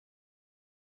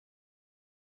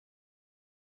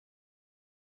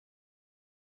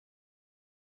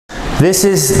This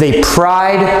is the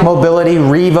Pride Mobility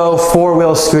Revo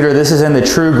 4-wheel scooter. This is in the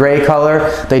true gray color.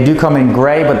 They do come in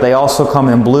gray, but they also come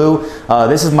in blue.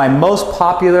 This is my most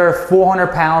popular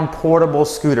 400-pound portable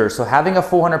scooter. So having a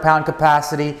 400-pound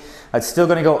capacity, it's still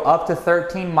going to go up to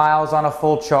 13 miles on a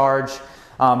full charge.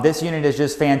 This unit is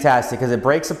just fantastic because it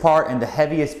breaks apart and the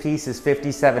heaviest piece is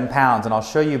 57 pounds, and I'll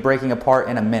show you breaking apart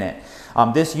in a minute.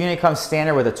 This unit comes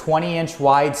standard with a 20-inch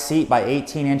wide seat by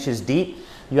 18 inches deep.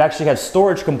 You actually have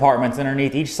storage compartments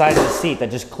underneath each side of the seat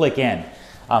that just click in.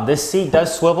 This seat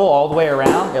does swivel all the way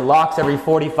around. It locks every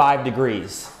 45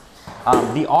 degrees.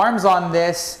 The arms on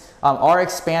this are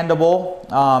expandable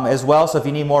as well, so if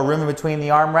you need more room in between the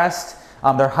armrests,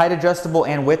 they're height adjustable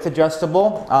and width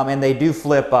adjustable, and they do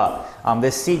flip up.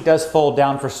 This seat does fold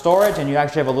down for storage, and you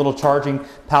actually have a little charging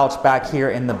pouch back here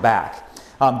in the back.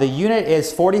 The unit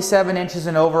is 47 inches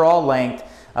in overall length.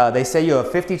 They say you have a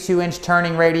 52-inch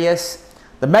turning radius.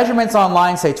 The measurements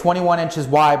online say 21 inches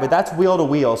wide, but that's wheel to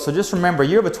wheel. So just remember,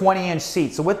 you have a 20-inch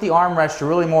seat. So with the armrest, you're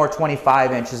really more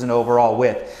 25 inches in overall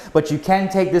width. But you can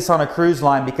take this on a cruise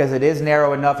line because it is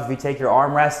narrow enough. If you take your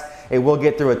armrest, it will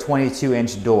get through a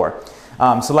 22-inch door.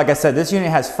 So like I said, this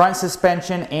unit has front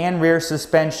suspension and rear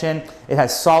suspension. It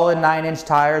has solid 9-inch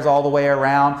tires all the way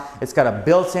around. It's got a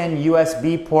built-in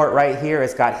USB port right here.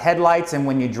 It's got headlights, and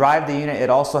when you drive the unit,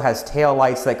 it also has tail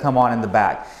lights that come on in the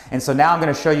back. And so now I'm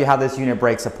going to show you how this unit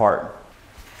breaks apart.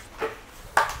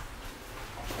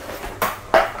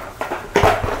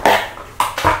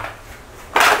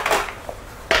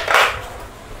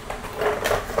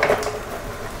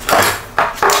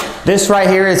 This right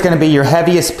here is going to be your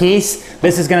heaviest piece.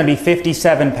 This is going to be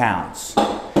 57 pounds.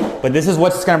 But this is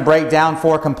what's going to break down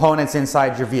for components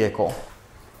inside your vehicle.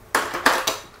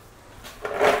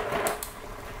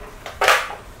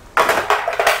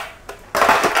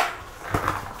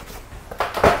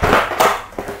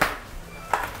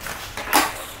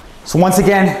 So once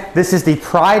again, this is the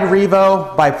Pride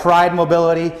Revo by Pride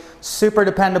Mobility. Super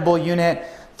dependable unit.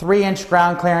 3-inch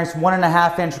ground clearance,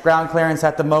 1.5-inch ground clearance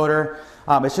at the motor.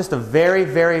 It's just a very,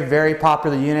 very, very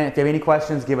popular unit. If you have any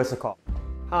questions, give us a call.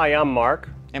 Hi, I'm Mark.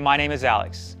 And my name is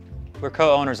Alex. We're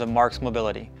co-owners of Marc's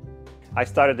Mobility. I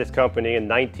started this company in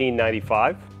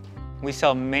 1995. We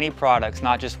sell many products,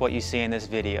 not just what you see in this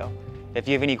video. If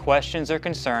you have any questions or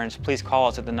concerns, please call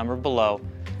us at the number below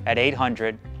at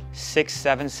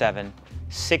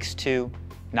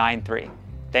 800-677-6293.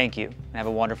 Thank you, and have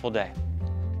a wonderful day.